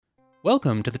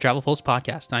Welcome to the Travel Pulse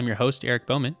podcast. I'm your host, Eric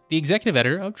Bowman, the executive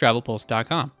editor of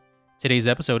TravelPulse.com. Today's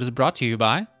episode is brought to you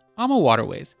by AMA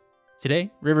Waterways.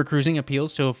 Today, river cruising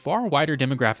appeals to a far wider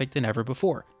demographic than ever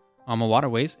before. AMA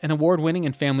Waterways, an award-winning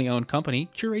and family-owned company,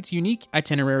 curates unique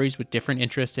itineraries with different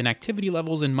interests and activity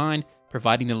levels in mind,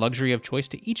 providing the luxury of choice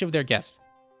to each of their guests.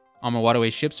 AMA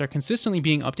Waterways ships are consistently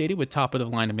being updated with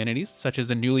top-of-the-line amenities, such as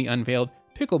the newly unveiled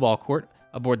pickleball court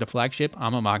aboard the flagship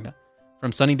AMA Magna.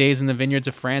 From sunny days in the vineyards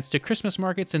of France to Christmas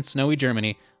markets in snowy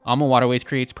Germany, AMA Waterways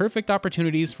creates perfect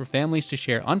opportunities for families to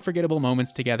share unforgettable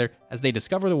moments together as they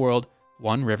discover the world,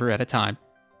 one river at a time.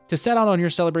 To set out on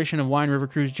your celebration of Wine River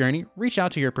Cruise journey, reach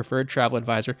out to your preferred travel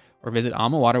advisor or visit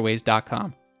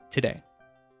amawaterways.com today.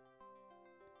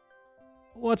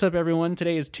 What's up, everyone?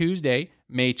 Today is Tuesday,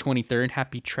 May 23rd.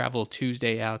 Happy Travel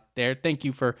Tuesday out there. Thank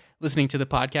you for listening to the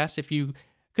podcast. If you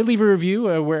could leave a review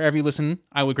wherever you listen,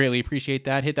 I would greatly appreciate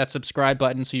that. Hit that subscribe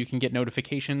button so you can get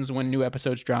notifications when new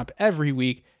episodes drop every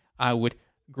week. I would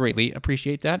greatly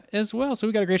appreciate that as well. So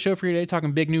we got a great show for you today,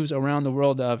 talking big news around the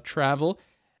world of travel.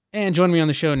 And joining me on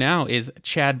the show now is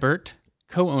Chad Burt,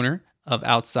 co-owner of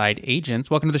Outside Agents.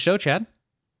 Welcome to the show, Chad.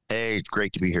 Hey, it's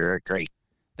great to be here, Eric. Great.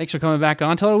 Thanks for coming back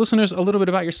on. Tell our listeners a little bit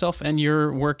about yourself and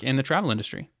your work in the travel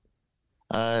industry.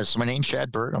 So my name's Chad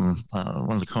Burt. I'm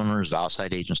one of the co-owners of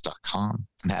OutsideAgents.com.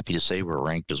 I'm happy to say we're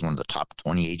ranked as one of the top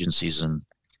 20 agencies in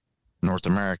North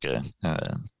America.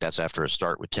 That's after a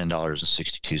start with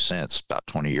 $10.62 about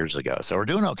 20 years ago. So we're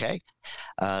doing okay.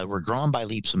 We're growing by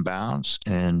leaps and bounds,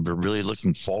 and we're really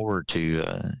looking forward to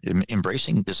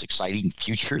embracing this exciting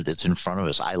future that's in front of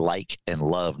us. I like and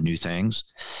love new things.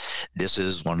 This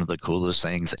is one of the coolest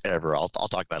things ever. I'll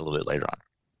talk about it a little bit later on.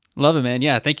 Love it, man.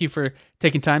 Yeah, thank you for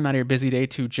taking time out of your busy day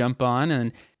to jump on.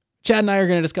 And Chad and I are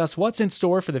going to discuss what's in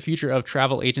store for the future of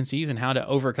travel agencies and how to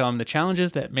overcome the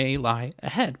challenges that may lie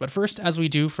ahead. But first, as we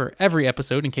do for every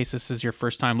episode, in case this is your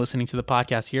first time listening to the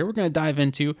podcast here, we're going to dive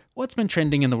into what's been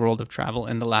trending in the world of travel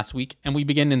in the last week. And we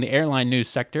begin in the airline news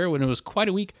sector when it was quite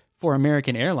a week for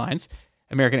American Airlines.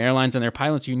 American Airlines and their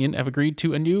pilots union have agreed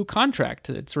to a new contract.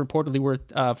 It's reportedly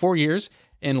worth 4 years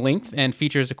in length and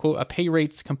features a pay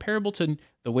rates comparable to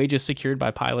the wages secured by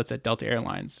pilots at Delta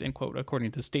Airlines, end quote, according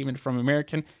to the statement from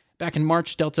American. Back in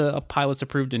March, Delta pilots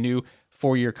approved a new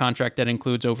 4-year contract that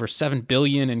includes over $7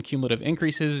 billion in cumulative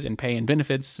increases in pay and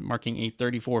benefits, marking a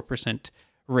 34%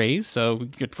 raise. So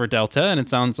good for Delta, and it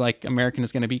sounds like American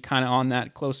is going to be kind of on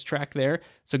that close track there.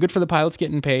 So good for the pilots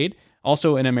getting paid.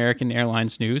 Also in American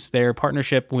Airlines news, their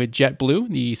partnership with JetBlue,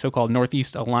 the so-called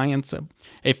Northeast Alliance,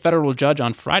 a federal judge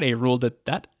on Friday ruled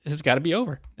that has got to be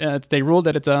over. They ruled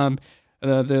that it's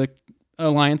the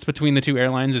alliance between the two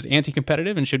airlines is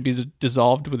anti-competitive and should be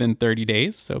dissolved within 30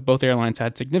 days. So both airlines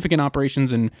had significant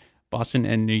operations in Boston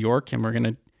and New York, and we're going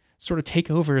to sort of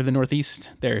take over the Northeast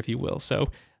there, if you will. So,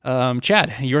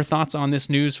 Chad, your thoughts on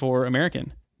this news for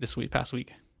American past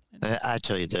week? I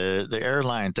tell you, the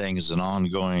airline thing is an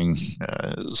ongoing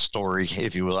story,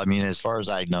 if you will. I mean, as far as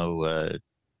I know,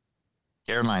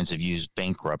 airlines have used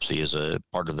bankruptcy as a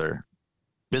part of their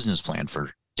business plan for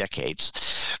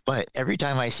decades. But every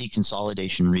time I see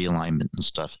consolidation, realignment and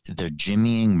stuff, they're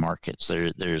jimmying markets.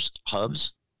 There's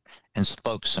hubs and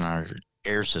spokes in our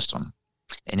air system.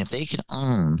 And if they can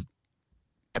own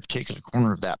a particular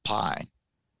corner of that pie,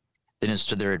 then it's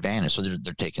to their advantage. So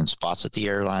they're taking spots at the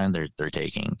airline. They're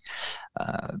taking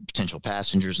potential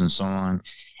passengers and so on.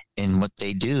 And what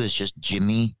they do is just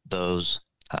jimmy those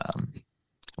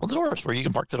the doors where you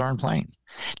can park the darn plane,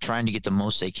 trying to get the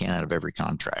most they can out of every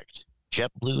contract.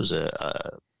 JetBlue is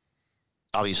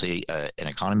obviously an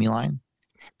economy line.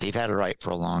 They've had it right for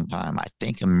a long time. I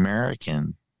think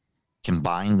American,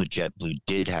 combined with JetBlue,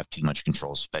 did have too much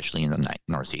control, especially in the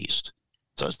Northeast.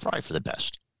 So it's probably for the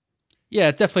best. Yeah,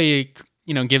 it definitely,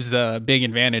 gives a big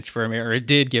advantage for America. It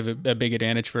did give a big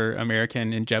advantage for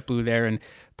American and JetBlue there. And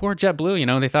poor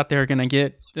JetBlue, they thought they were going to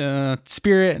get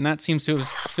Spirit, and that seems to have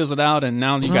fizzled out. And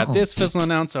now you got this fizzling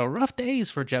out. So rough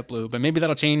days for JetBlue. But maybe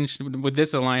that'll change with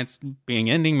this alliance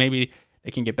ending. Maybe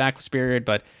they can get back with Spirit,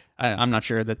 but I'm not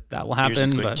sure that will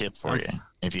happen. Here's a quick tip for you.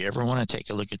 If you ever want to take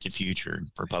a look at the future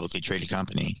for a publicly traded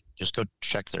company, just go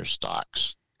check their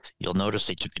stocks. You'll notice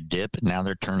they took a dip, and now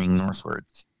they're turning northward.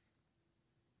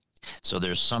 So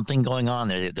there's something going on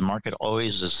there. The market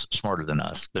always is smarter than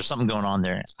us. There's something going on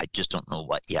there. I just don't know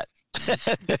what yet.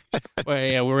 Well,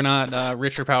 yeah, we're not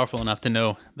rich or powerful enough to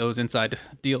know those inside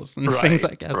deals and things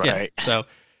like that. Right. Yeah. So,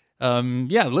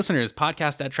 listeners,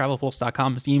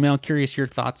 podcast@travelpulse.com is the email. Curious your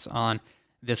thoughts on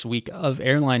this week of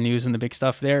airline news and the big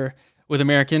stuff there with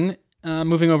American.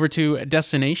 Moving over to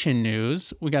destination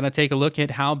news, we got to take a look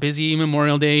at how busy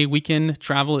Memorial Day weekend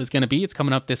travel is going to be. It's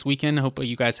coming up this weekend. Hope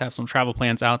you guys have some travel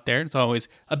plans out there. It's always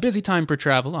a busy time for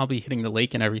travel. I'll be hitting the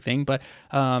lake and everything, but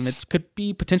it could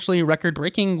be potentially a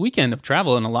record-breaking weekend of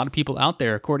travel, and a lot of people out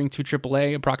there. According to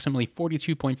AAA, approximately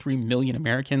 42.3 million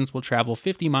Americans will travel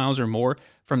 50 miles or more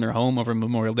from their home over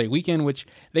Memorial Day weekend, which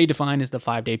they define as the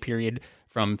 5-day period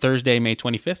from Thursday, May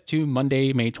 25th to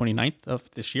Monday, May 29th of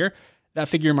this year. That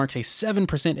figure marks a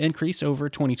 7% increase over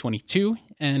 2022,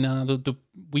 and the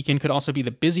weekend could also be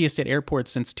the busiest at airports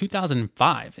since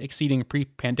 2005, exceeding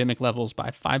pre-pandemic levels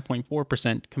by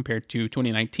 5.4% compared to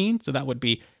 2019. So that would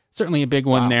be certainly a big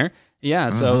one there.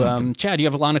 Yeah, so Chad, you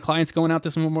have a lot of clients going out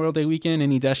this Memorial Day weekend.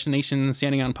 Any destinations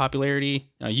standing out in popularity?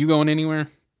 You going anywhere?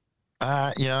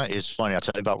 It's funny. I'll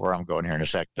tell you about where I'm going here in a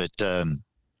sec, but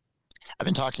I've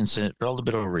been talking for a little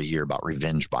bit over a year about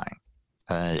revenge buying,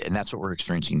 and that's what we're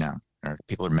experiencing now.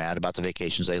 People are mad about the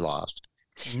vacations they lost.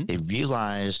 Mm-hmm. They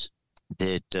realized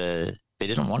that they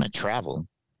didn't want to travel.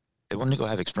 They wanted to go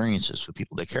have experiences with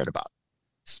people they cared about.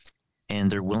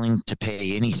 And they're willing to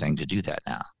pay anything to do that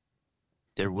now.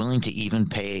 They're willing to even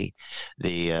pay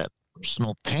the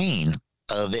personal pain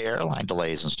of the airline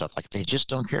delays and stuff. Like, they just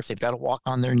don't care if they've got to walk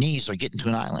on their knees or get into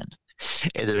an island.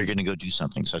 And they're going to go do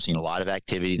something. So I've seen a lot of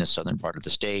activity in the southern part of the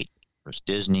state. There's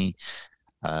Disney.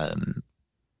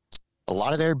 A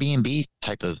lot of Airbnb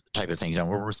type of things.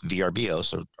 We're with VRBO,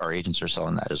 so our agents are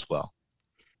selling that as well.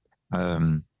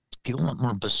 People want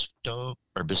more bespoke,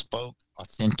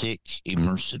 authentic,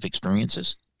 immersive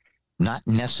experiences, not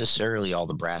necessarily all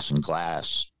the brass and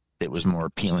glass that was more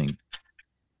appealing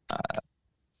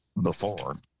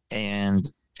before.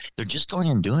 And they're just going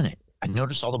and doing it. I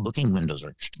noticed all the booking windows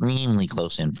are extremely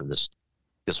close in for this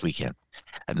weekend.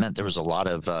 It meant there was a lot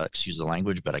of, excuse the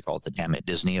language, but I call it the damn it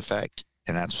Disney effect.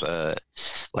 And that's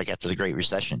like after the Great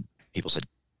Recession, people said,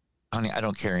 honey, I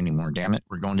don't care anymore. Damn it.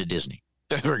 We're going to Disney.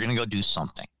 We're going to go do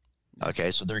something. Okay.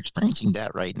 So they're experiencing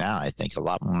that right now. I think a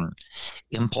lot more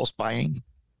impulse buying.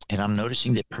 And I'm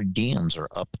noticing that per diems are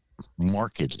up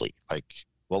markedly, like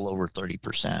well over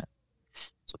 30%.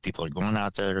 So people are going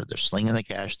out there, they're slinging the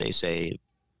cash they save,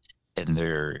 and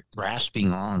they're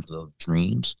grasping on to those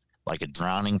dreams like a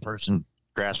drowning person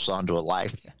grasps onto a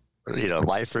life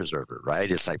preserver,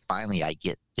 right? It's like, finally, I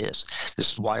get this.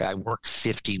 This is why I work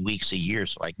 50 weeks a year,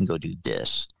 so I can go do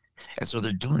this. And so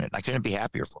they're doing it. I couldn't be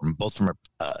happier for them, both from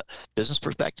a business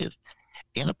perspective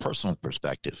and a personal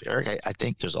perspective. Eric, I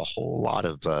think there's a whole lot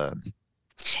of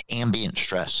ambient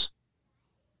stress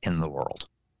in the world.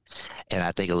 And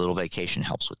I think a little vacation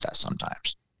helps with that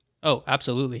sometimes. Oh,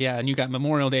 absolutely. Yeah. And you got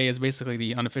Memorial Day is basically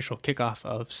the unofficial kickoff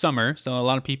of summer. So a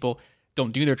lot of people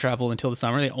don't do their travel until the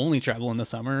summer. They only travel in the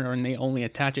summer, and they only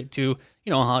attach it to,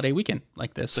 a holiday weekend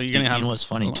like this. So you're going to have. You know what's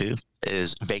funny too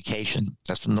is vacation.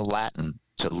 That's from the Latin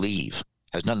to leave.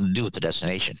 Has nothing to do with the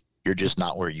destination. You're just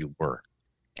not where you were.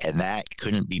 And that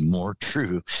couldn't be more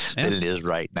true than it is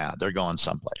right now. They're going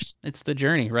someplace. It's the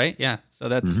journey, right? Yeah. So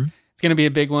that's it's going to be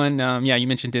a big one. You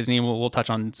mentioned Disney. We'll touch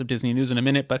on some Disney news in a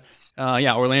minute. But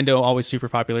Orlando, always super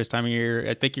popular this time of year.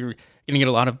 I think you're going to get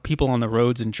a lot of people on the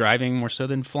roads and driving more so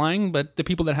than flying. But the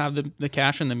people that have the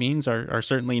cash and the means are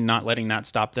certainly not letting that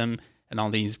stop them, and all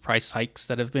these price hikes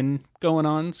that have been going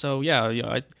on. So,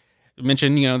 I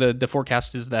mentioned, the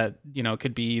forecast is that, it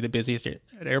could be the busiest at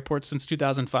airports since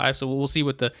 2005. So we'll see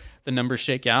what the numbers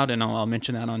shake out. And I'll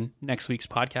mention that on next week's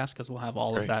podcast, because we'll have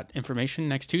all of that information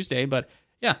next Tuesday. But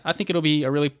yeah, I think it'll be a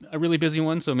really busy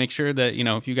one. So make sure that,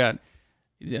 if you got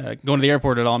going to the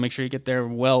airport at all, make sure you get there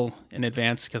well in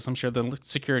advance, because I'm sure the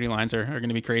security lines are going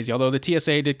to be crazy. Although the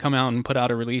TSA did come out and put out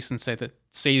a release and say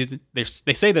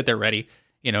that they're ready,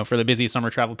 for the busy summer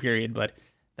travel period, but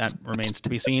that remains to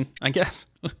be seen, I guess.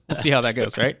 We'll see how that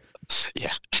goes, right?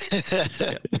 Yeah.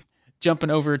 Yeah.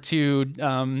 Jumping over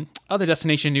to other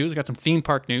destination news, we got some theme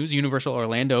park news. Universal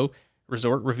Orlando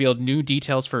Resort revealed new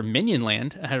details for Minion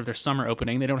Land ahead of their summer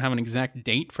opening. They don't have an exact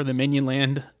date for the Minion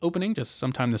Land opening, just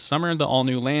sometime this summer. The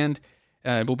all-new land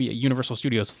will be at Universal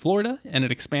Studios Florida, and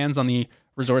it expands on the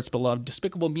resort's beloved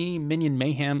Despicable Me Minion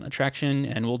Mayhem attraction,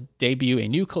 and will debut a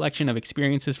new collection of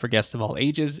experiences for guests of all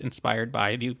ages, inspired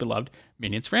by the beloved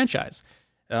Minions franchise.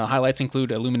 Highlights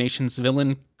include Illumination's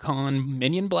Villain Con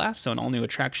Minion Blast, so an all-new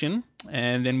attraction,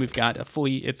 and then we've got a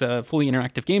fully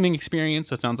interactive gaming experience.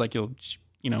 So it sounds like you'll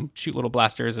shoot little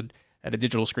blasters at a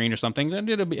digital screen or something.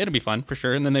 It'll be fun for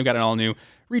sure. And then they've got an all-new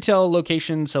retail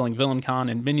location selling Villain Con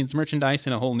and Minions merchandise,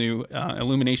 and a whole new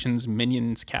Illumination's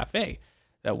Minions Cafe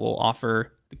that will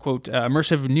offer, quote,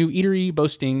 immersive new eatery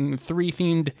boasting 3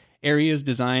 themed areas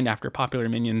designed after popular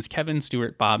Minions Kevin,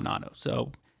 Stuart, Bob, and Otto.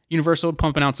 So, Universal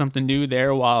pumping out something new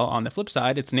there, while on the flip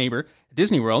side, its neighbor,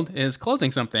 Disney World, is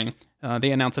closing something.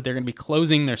 They announced that they're going to be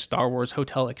closing their Star Wars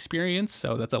Hotel Experience,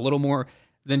 so that's a little more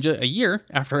than just a year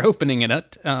after opening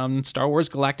it. Star Wars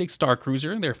Galactic Star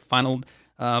Cruiser, their final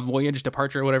voyage,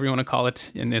 departure, whatever you want to call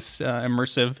it, in this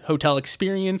immersive hotel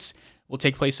experience, will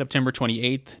take place September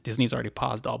 28th. Disney's already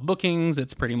paused all bookings.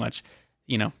 It's pretty much,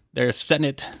 they're setting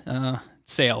it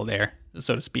sail there,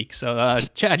 so to speak. So,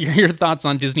 Chad, your thoughts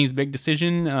on Disney's big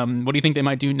decision? What do you think they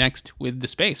might do next with the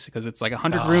space? Because it's like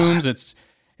 100 rooms. It's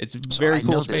very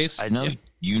cool space. I know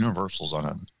Universal's on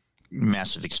a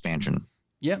massive expansion.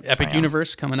 Yeah, Epic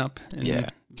Universe coming up in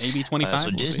maybe 25. So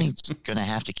Disney's going to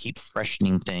have to keep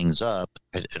freshening things up.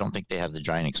 I don't think they have the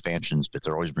giant expansions, but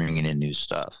they're always bringing in new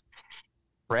stuff.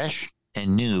 Fresh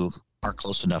and new are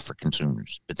close enough for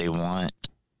consumers, but they want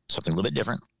something a little bit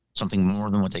different, something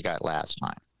more than what they got last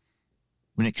time.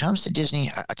 When it comes to Disney,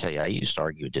 I tell you, I used to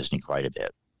argue with Disney quite a bit,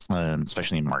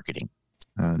 especially in marketing.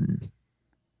 It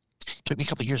took me a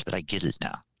couple of years, but I get it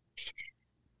now.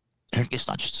 It's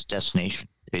not just a destination.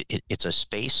 It's a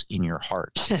space in your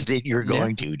heart that you're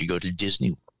going to go to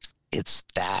Disney World. It's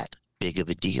that big of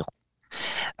a deal.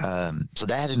 So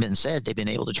that having been said, they've been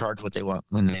able to charge what they want,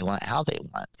 when they want, how they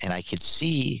want. And I could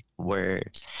see where,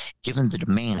 given the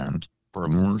demand for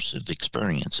immersive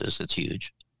experiences, it's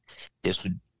huge. This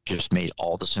would just made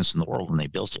all the sense in the world when they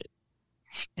built it.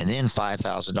 And then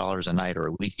 $5,000 a night or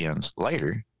a weekend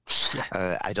later,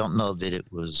 I don't know that it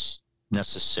was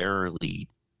necessarily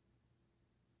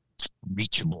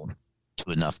reachable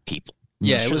to enough people.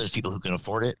 Yeah, there's people who can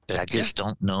afford it, but I just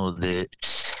don't know that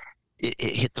it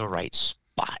hit the right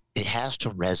spot. It has to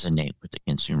resonate with the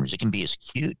consumers. It can be as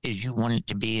cute as you want it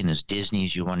to be and as Disney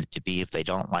as you want it to be. If they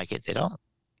don't like it, they don't,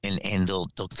 and they'll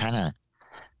kind of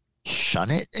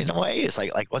shun it in a way. It's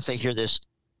like once they hear this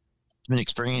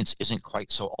experience isn't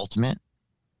quite so ultimate,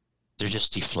 they're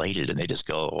just deflated and they just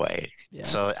go away.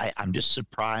 So I'm just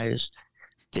surprised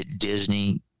that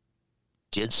Disney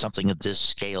did something of this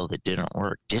scale that didn't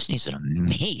work. Disney's an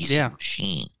amazing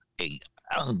machine, a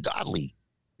ungodly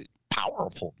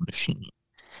powerful machine.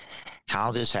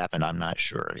 How this happened, I'm not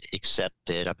sure, except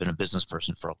that I've been a business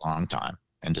person for a long time,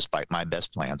 and despite my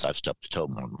best plans, I've stubbed a toe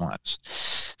more than once.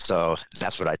 So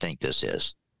that's what I think this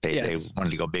is. They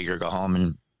wanted to go big or go home, and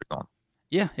they're going.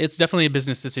 Yeah, it's definitely a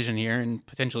business decision here, and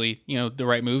potentially, the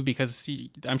right move, because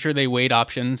I'm sure they weighed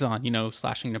options on,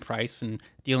 slashing the price and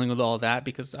dealing with all of that,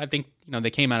 because I think, they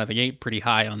came out of the gate pretty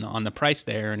high on the price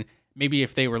there. And maybe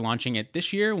if they were launching it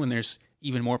this year when there's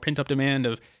even more pent up demand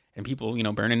and people,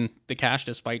 burning the cash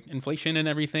despite inflation and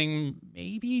everything,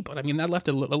 maybe. But I mean, that left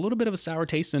a little bit of a sour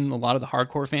taste in a lot of the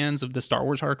hardcore fans, of the Star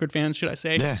Wars hardcore fans, should I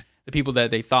say. Yeah. The people that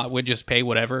they thought would just pay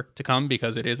whatever to come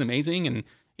because it is amazing. And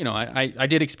I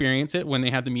did experience it when they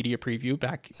had the media preview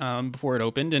back before it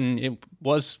opened, and it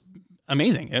was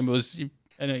amazing. It was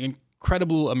an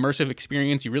incredible immersive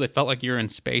experience. You really felt like you're in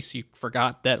space. You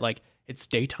forgot that it's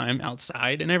daytime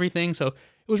outside and everything. So it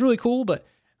was really cool, but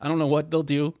I don't know what they'll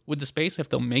do with the space, if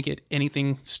they'll make it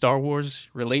anything Star Wars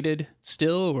related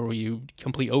still, or will you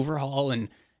complete overhaul. And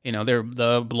they're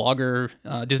the blogger,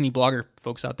 Disney blogger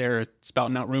folks out there are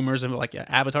spouting out rumors of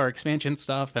Avatar expansion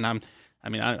stuff, and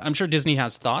I'm sure Disney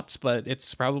has thoughts, but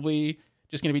it's probably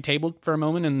just going to be tabled for a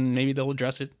moment, and maybe they'll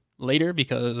address it later,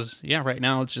 because right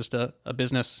now it's just a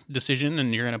business decision,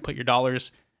 and you're going to put your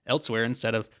dollars elsewhere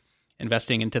instead of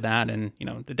investing into that. And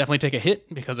definitely take a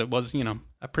hit, because it was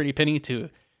a pretty penny to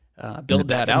build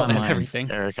that out and everything.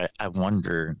 Eric, I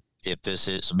wonder if this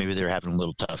is, so maybe they're having a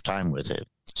little tough time with it,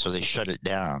 so they shut it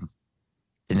down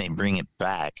and they bring it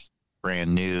back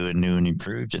brand new and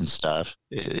improved and stuff.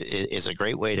 It's a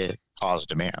great way to cause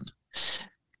demand.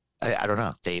 I don't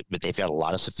know, but they've got a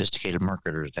lot of sophisticated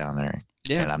marketers down there,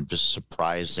 and I'm just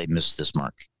surprised they missed this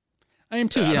mark. I am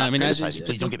too.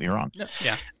 Please don't get me wrong.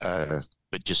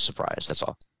 But just surprised. That's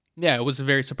all. Yeah, it was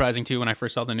very surprising too when I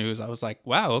first saw the news. I was like,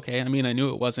 wow, okay. I mean, I knew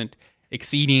it wasn't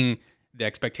exceeding the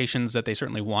expectations that they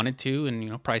certainly wanted to,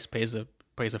 and price plays a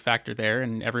factor there,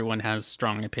 and everyone has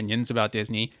strong opinions about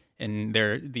Disney and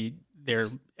their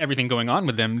everything going on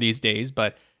with them these days.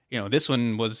 But this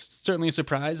one was certainly a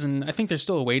surprise, and I think there's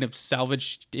still a way to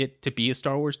salvage it to be a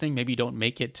Star Wars thing. Maybe you don't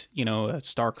make it, a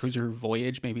Star Cruiser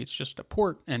voyage. Maybe it's just a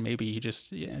port, and maybe you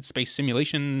just space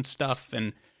simulation stuff,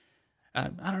 and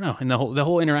I don't know, and the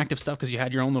whole interactive stuff, because you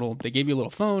had your own they gave you a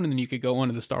little phone, and then you could go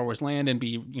onto the Star Wars land and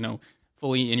be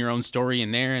fully in your own story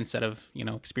in there, instead of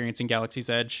experiencing Galaxy's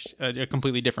Edge a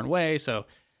completely different way. So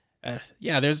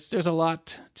there's a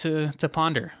lot to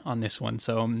ponder on this one.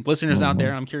 So listeners out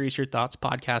there, I'm curious your thoughts.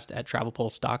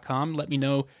 Podcast@travelpulse.com. Let me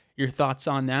know your thoughts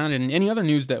on that, and any other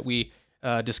news that we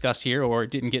discussed here or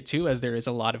didn't get to, as there is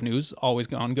a lot of news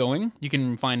always ongoing. You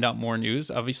can find out more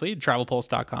news, obviously,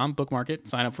 travelpulse.com, bookmark it,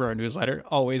 sign up for our newsletter,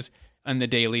 always on the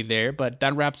daily there. But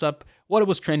that wraps up what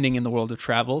was trending in the world of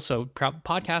travel. So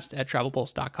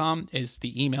podcast@travelpulse.com is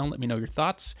the email. Let me know your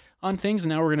thoughts on things. And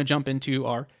now we're going to jump into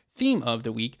our theme of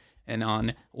the week and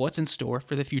on what's in store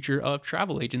for the future of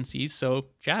travel agencies. So,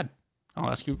 Chad, I'll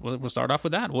ask you, we'll start off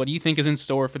with that. What do you think is in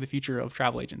store for the future of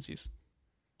travel agencies?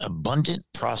 Abundant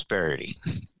prosperity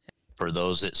for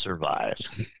those that survive.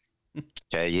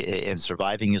 Okay, and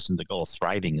surviving isn't the goal.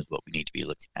 Thriving is what we need to be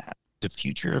looking at. The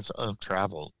future of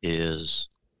travel is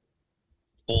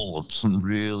full of some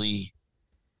really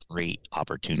great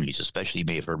opportunities, especially you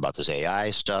may have heard about this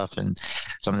AI stuff, and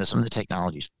some of the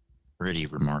technology is pretty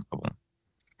remarkable.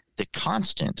 The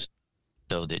constant,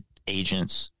 though, that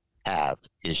agents have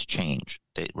is change.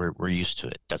 We're used to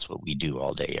it. That's what we do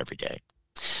all day, every day.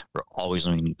 We're always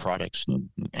learning new products, new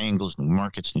angles, new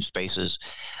markets, new spaces.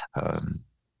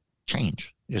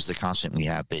 Change is the constant we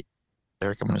have. But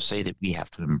Eric, I'm going to say that we have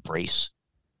to embrace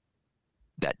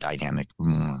that dynamic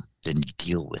more than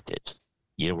deal with it.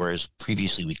 Whereas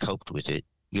previously we coped with it,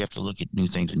 we have to look at new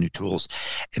things and new tools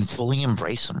and fully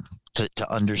embrace them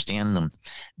to understand them,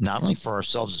 not only for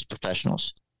ourselves as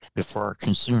professionals, but for our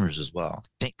consumers as well.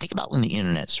 Think about when the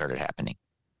internet started happening.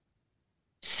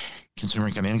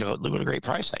 Consumer come in and go, look what a great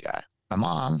price I got. My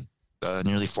mom, a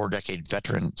nearly 4-decade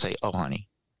veteran, say, oh, honey,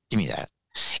 give me that.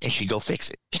 And she'd go fix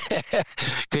it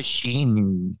because she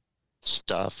knew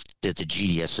stuff that the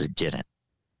GDS didn't.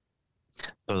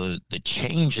 So the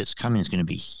change that's coming is going to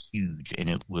be huge, and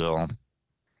it will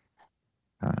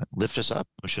lift us up,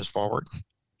 push us forward,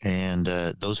 and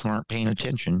those who aren't paying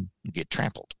attention get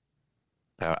trampled.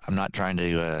 I'm not trying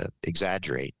to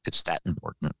exaggerate. It's that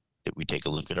important that we take a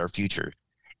look at our future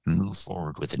and move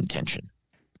forward with intention.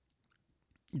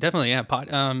 Definitely,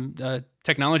 yeah.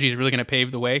 Technology is really going to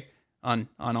pave the way on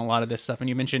a lot of this stuff. And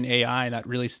you mentioned AI, that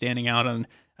really standing out. On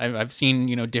I've seen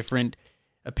different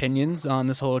opinions on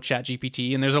this whole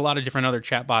ChatGPT, and there's a lot of different other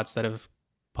chatbots that have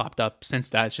popped up since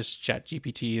that. It's just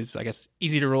ChatGPT is, I guess,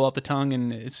 easy to roll off the tongue,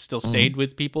 and it's still stayed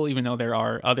with people, even though there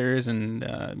are others, and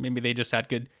maybe they just had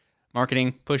good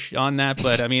marketing push on that.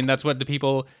 But I mean, that's what the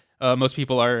people, most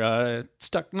people are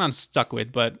not stuck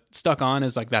with, but stuck on,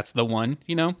 is like, that's the one,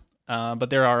 but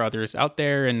there are others out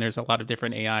there, and there's a lot of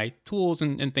different AI tools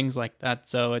and things like that.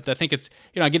 So I think it's,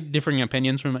 I get differing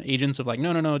opinions from agents of like,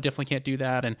 no, definitely can't do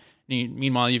that. And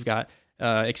meanwhile, you've got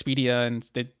Expedia, and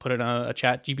they put in a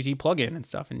chat GPT plugin and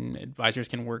stuff, and advisors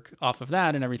can work off of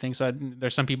that and everything. So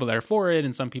there's some people that are for it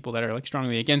and some people that are like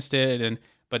strongly against it.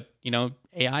 But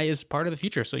AI is part of the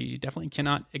future, so you definitely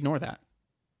cannot ignore that.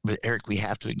 But Eric, we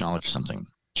have to acknowledge something.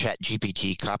 Chat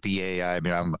GPT, copy AI. I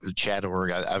mean, I'm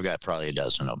Chat.org. I've got probably a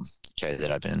dozen of them. Okay,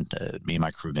 that I've been, me and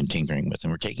my crew have been tinkering with,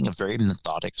 and we're taking a very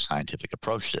methodic, scientific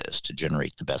approach to this to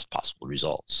generate the best possible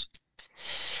results.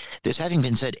 This having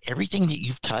been said, everything that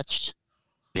you've touched,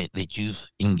 that you've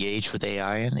engaged with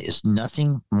AI in, is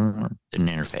nothing more than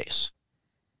an interface.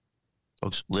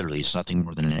 Folks, literally, it's nothing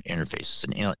more than an interface. It's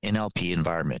an NLP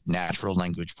environment, natural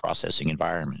language processing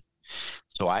environment.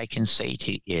 So I can say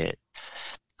to it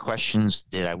questions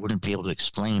that I wouldn't be able to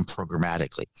explain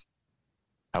programmatically.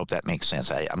 I hope that makes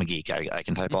sense. I'm a geek. I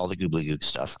can type all the googly-gook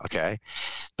stuff, okay?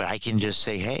 But I can just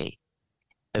say, hey,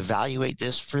 evaluate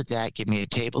this for that. Give me a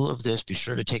table of this. Be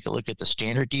sure to take a look at the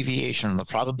standard deviation, the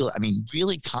probability. I mean,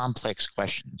 really complex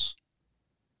questions,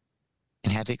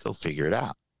 and have it go figure it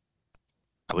out.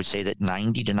 I would say that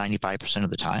 90 to 95% of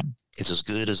the time, it's as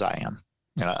good as I am.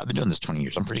 And I've been doing this 20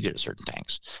 years. I'm pretty good at certain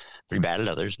things. Pretty bad at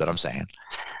others, but I'm saying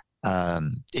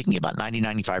it can get about 90,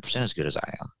 95% as good as I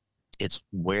am. It's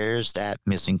where's that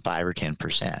missing 5 or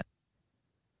 10%.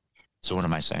 So what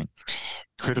am I saying?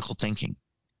 Critical thinking.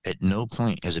 At no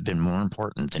point has it been more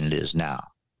important than it is now.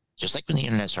 Just like when the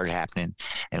internet started happening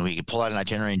and we could pull out an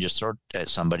itinerary and just throw it at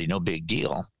somebody, no big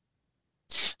deal.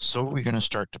 So we're going to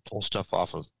start to pull stuff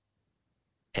off of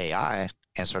AI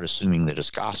and start assuming that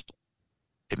it's gospel.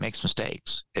 It makes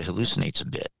mistakes. It hallucinates a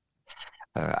bit.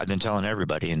 I've been telling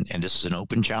everybody, and this is an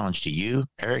open challenge to you,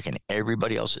 Eric, and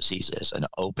everybody else that sees this, an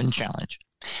open challenge.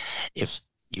 If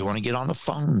you want to get on the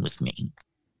phone with me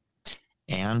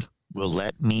and will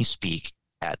let me speak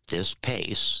at this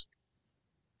pace,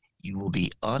 you will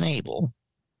be unable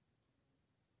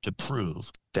to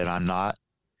prove that I'm not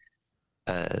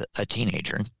a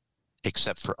teenager,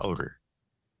 except for odor.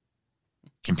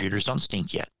 Computers don't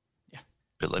stink yet. Yeah.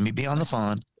 But let me be on the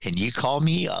phone, and you call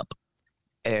me up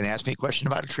and ask me a question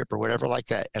about a trip or whatever like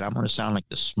that, and I'm going to sound like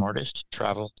the smartest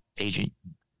travel agent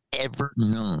ever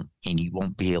known, and you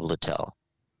won't be able to tell.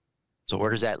 So where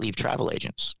does that leave travel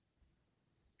agents?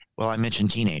 Well, I mentioned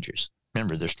teenagers.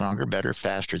 Remember, they're stronger, better,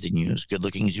 faster than you, as good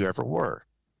looking as you ever were.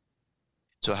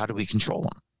 So how do we control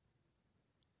them?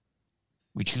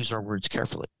 We choose our words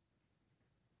carefully.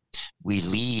 We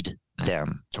lead them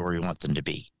to where we want them to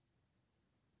be.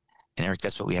 And Eric,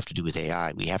 that's what we have to do with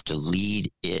AI. We have to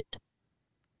lead it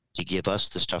to give us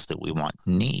the stuff that we want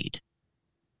and need.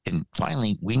 And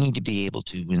finally, we need to be able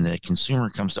to, when the consumer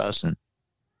comes to us and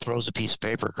throws a piece of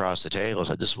paper across the table and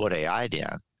says, this is what AI did,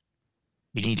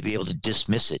 we need to be able to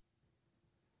dismiss it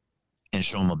and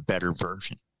show them a better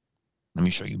version. Let me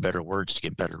show you better words to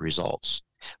get better results.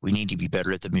 We need to be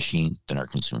better at the machine than our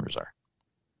consumers are.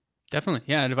 Definitely.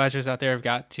 Yeah. Advisors out there have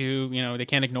got to, they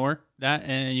can't ignore that,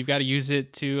 and you've got to use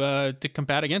it to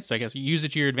combat against it, I guess. You use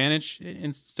it to your advantage,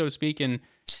 so to speak, and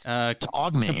to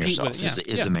augment yourself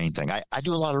is the main thing. I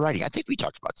do a lot of writing. I think we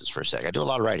talked about this for a sec. I do a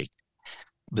lot of writing.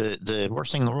 The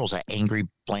worst thing in the world is that angry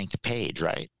blank page,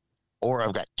 right? Or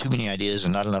I've got too many ideas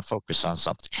and not enough focus on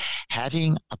something.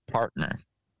 Having a partner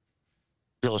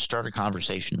be able to start a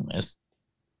conversation with,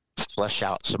 flesh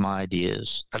out some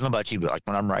ideas. I don't know about you, but like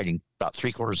when I'm writing, about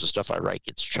 3/4 of the stuff I write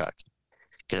gets chucked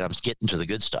because I'm getting to the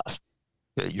good stuff.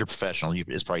 You're professional.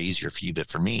 It's probably easier for you, but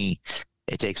for me,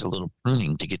 it takes a little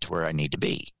pruning to get to where I need to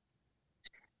be.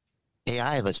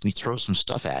 AI lets me throw some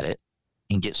stuff at it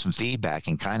and get some feedback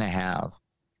and kind of have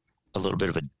a little bit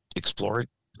of an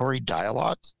exploratory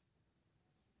dialogue.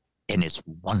 And it's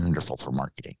wonderful for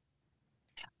marketing.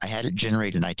 I had it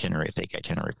generate an itinerary, a fake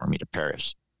itinerary for me to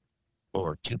Paris,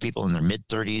 for 2 people in their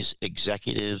mid-30s,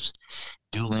 executives,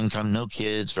 dual income, no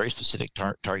kids, very specific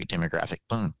target demographic.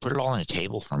 Boom, put it all on a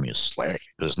table for me. It was slick.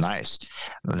 It was nice.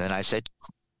 And then I said,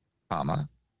 comma,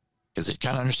 because it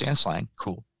kind of understands slang.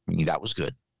 Cool. I mean, that was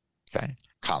good. Okay.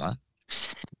 Comma,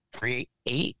 create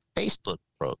 8 Facebook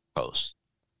posts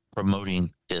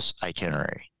promoting this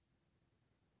itinerary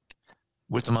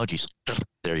with emojis.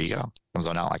 There you go. Comes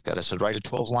on out like that. I said, write a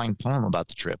 12-line poem about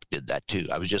the trip. Did that too.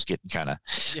 I was just getting kind of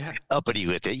uppity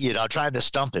with it, trying to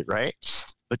stump it, right?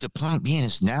 But the point being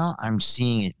is now I'm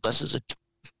seeing it less as a tool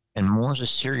and more as a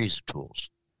series of tools,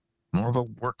 more of a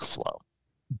workflow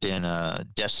than a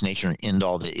destination or end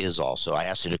all that is all. So I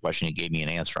asked it a question, it gave me an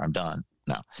answer, I'm done.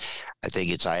 No, I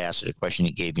think I asked it a question,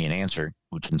 it gave me an answer,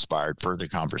 which inspired further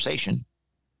conversation.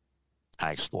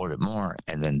 I explored it more,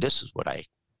 and then this is what I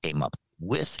came up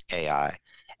with AI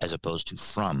as opposed to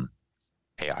from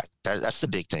AI. That's the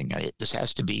big thing. This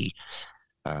has to be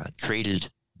created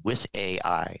with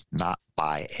AI, not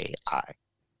by AI,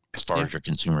 as far as your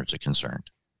consumers are concerned.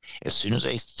 As soon as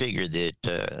they figure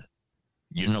that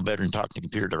you're no better than talking to the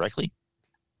computer directly,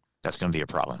 that's going to be a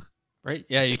problem. Right.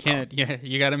 Yeah. You can't. Yeah.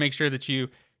 You got to make sure that you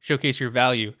showcase your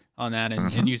value on that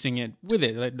and using it with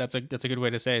it. That's a good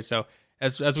way to say. So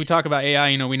as we talk about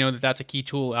AI, we know that that's a key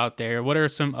tool out there. What are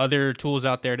some other tools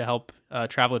out there to help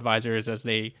travel advisors as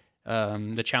they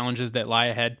the challenges that lie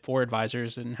ahead for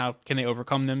advisors, and how can they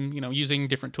overcome them? Using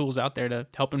different tools out there to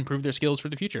help improve their skills for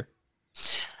the future.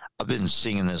 I've been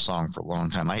singing this song for a long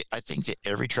time. I think that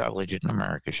every travel agent in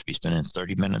America should be spending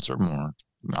 30 minutes or more,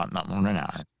 not more than an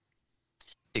hour,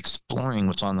 exploring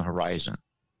what's on the horizon.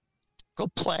 Go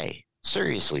play.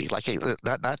 Seriously. Like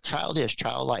not childish,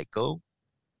 childlike. Go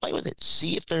play with it.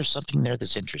 See if there's something there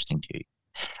that's interesting to you.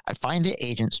 I find that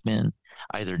agents spend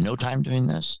either no time doing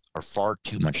this or far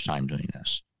too much time doing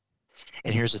this.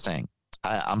 And here's the thing.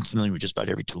 I'm familiar with just about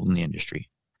every tool in the industry.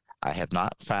 I have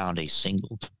not found a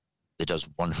single tool that does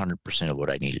 100% of what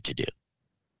I needed to do.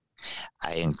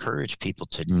 I encourage people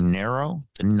to narrow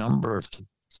the number of tools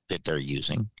that they're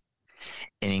using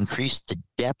and increase the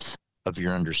depth of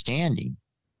your understanding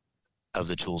of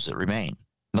the tools that remain.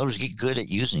 In other words, get good at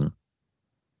using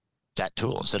that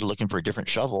tool. Instead of looking for a different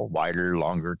shovel, wider,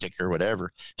 longer, thicker,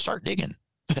 whatever, start digging.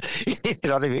 You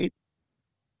know what I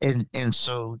mean? And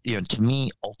so, to me,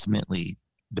 ultimately,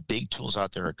 the big tools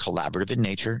out there are collaborative in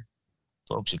nature.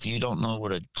 Folks, if you don't know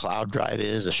what a cloud drive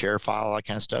is, a share file, all that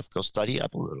kind of stuff, go study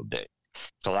up a little bit.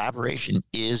 Collaboration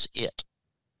is it.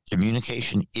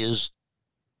 Communication is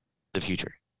the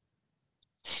future.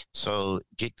 So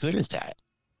get good at that.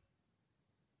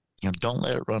 Don't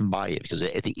let it run by you, because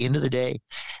at the end of the day,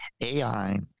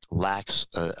 AI lacks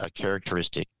a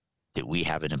characteristic that we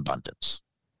have in abundance,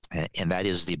 and that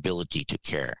is the ability to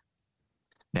care.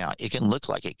 Now, it can look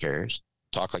like it cares,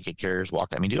 talk like it cares,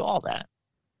 do all that.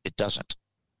 It doesn't.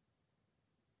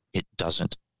 It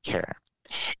doesn't care.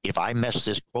 If I mess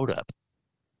this quote up,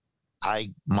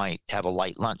 I might have a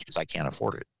light lunch because I can't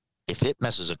afford it. If it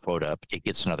messes a quote up, it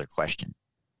gets another question.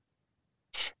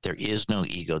 There is no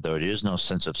ego. There is no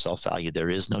sense of self-value. There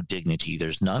is no dignity.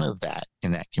 There's none of that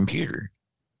in that computer,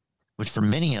 which for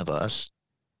many of us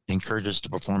encourages us to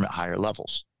perform at higher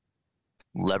levels.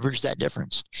 Leverage that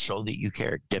difference. Show that you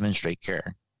care. Demonstrate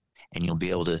care, and you'll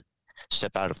be able to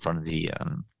step out in front of the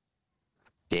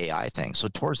AI thing. So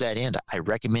towards that end, I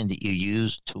recommend that you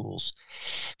use tools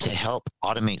to help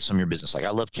automate some of your business. Like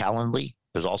I love Calendly.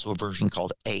 There's also a version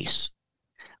called Ace,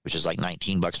 which is like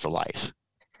 $19 for life.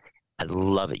 I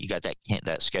love it. You got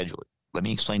that schedule. Let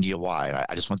me explain to you why.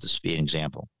 I just want this to be an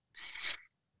example.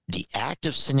 The act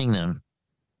of sending them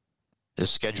the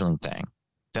scheduling thing,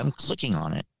 them clicking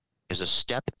on it, is a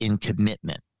step in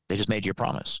commitment. They just made you a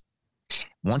promise.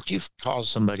 Once you've caused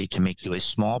somebody to make you a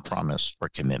small promise or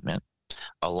commitment,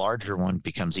 a larger one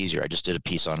becomes easier. I just did a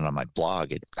piece on it on my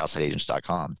blog at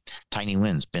outsideagents.com. Tiny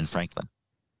wins, Ben Franklin.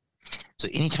 So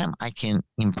anytime I can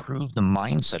improve the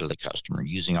mindset of the customer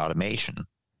using automation,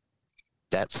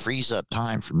 that frees up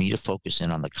time for me to focus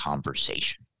in on the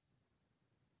conversation,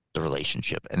 the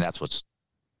relationship. And that's what's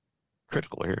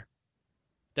critical here.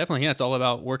 Definitely. Yeah. It's all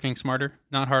about working smarter,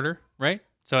 not harder. Right.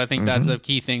 So I think that's a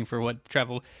key thing for what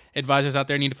travel advisors out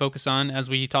there need to focus on as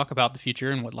we talk about the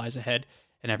future and what lies ahead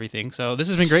and everything. So this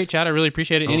has been great, Chad. I really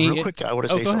appreciate it. Real quick, I want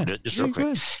to say something. Just real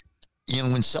quick. You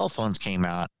know, when cell phones came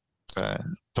out,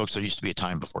 folks, there used to be a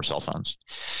time before cell phones.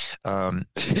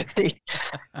 It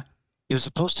was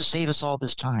supposed to save us all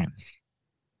this time.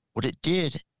 What it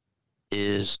did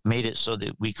is made it so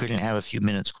that we couldn't have a few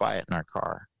minutes quiet in our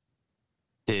car.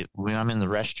 That when I'm in the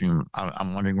restroom,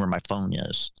 I'm wondering where my phone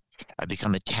is. I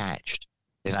become attached.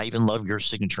 And I even love your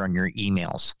signature on your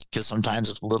emails because sometimes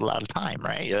it's a little out of time,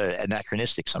 right?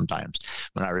 Anachronistic sometimes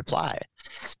when I reply.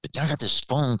 But now I got this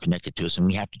phone connected to us and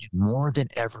we have to do more than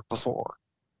ever before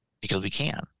because we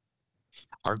can.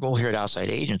 Our goal here at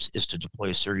Outside Agents is to deploy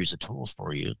a series of tools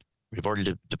for you. We've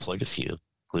already deployed a few,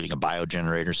 including a bio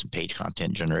generator, some page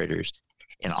content generators,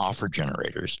 and offer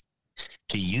generators,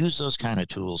 to use those kind of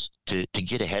tools to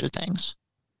get ahead of things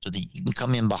so that you can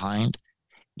come in behind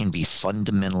and be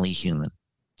fundamentally human.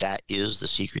 That is the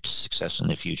secret to success in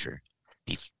the future.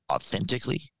 Be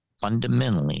authentically,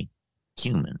 fundamentally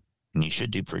human, and you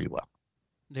should do pretty well.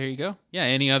 There you go. Yeah.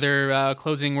 Any other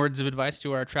closing words of advice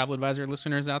to our travel advisor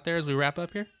listeners out there as we wrap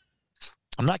up here?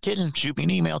 I'm not kidding. Shoot me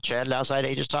an email,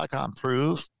 chad@outsideagents.com.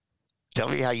 Tell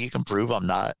me how you can prove I'm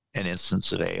not an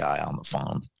instance of AI on the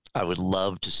phone. I would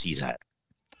love to see that.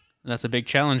 That's a big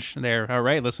challenge there. All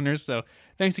right, listeners. So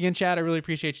thanks again, Chad. I really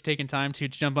appreciate you taking time to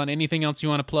jump on. Anything else you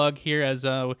want to plug here as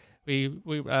you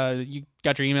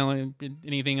got your email,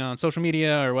 anything on social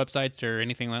media or websites or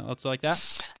anything else like that?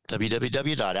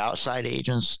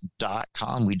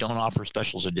 www.outsideagents.com. We don't offer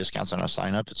specials or discounts on our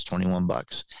sign up. It's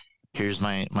 $21. Here's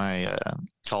my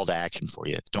call to action for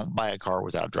you. Don't buy a car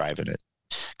without driving it.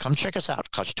 Come check us out.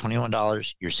 It costs you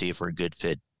 $21. You'll see if we're a good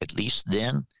fit. At least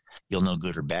then you'll know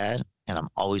good or bad. And I'm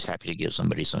always happy to give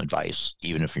somebody some advice,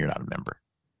 even if you're not a member.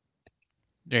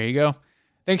 There you go.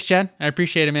 Thanks, Chad. I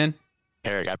appreciate it, man.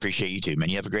 Eric, I appreciate you too, man.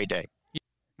 You have a great day.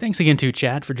 Thanks again to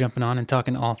Chad for jumping on and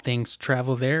talking all things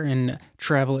travel there and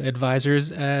travel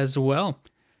advisors as well.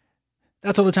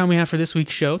 That's all the time we have for this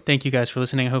week's show. Thank you guys for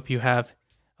listening. I hope you have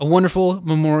a wonderful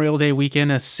Memorial Day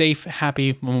weekend, a safe,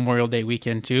 happy Memorial Day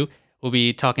weekend too. We'll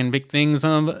be talking big things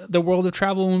on the world of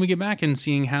travel when we get back and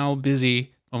seeing how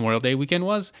busy Memorial Day weekend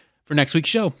was for next week's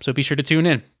show. So be sure to tune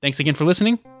in. Thanks again for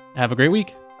listening. Have a great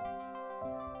week.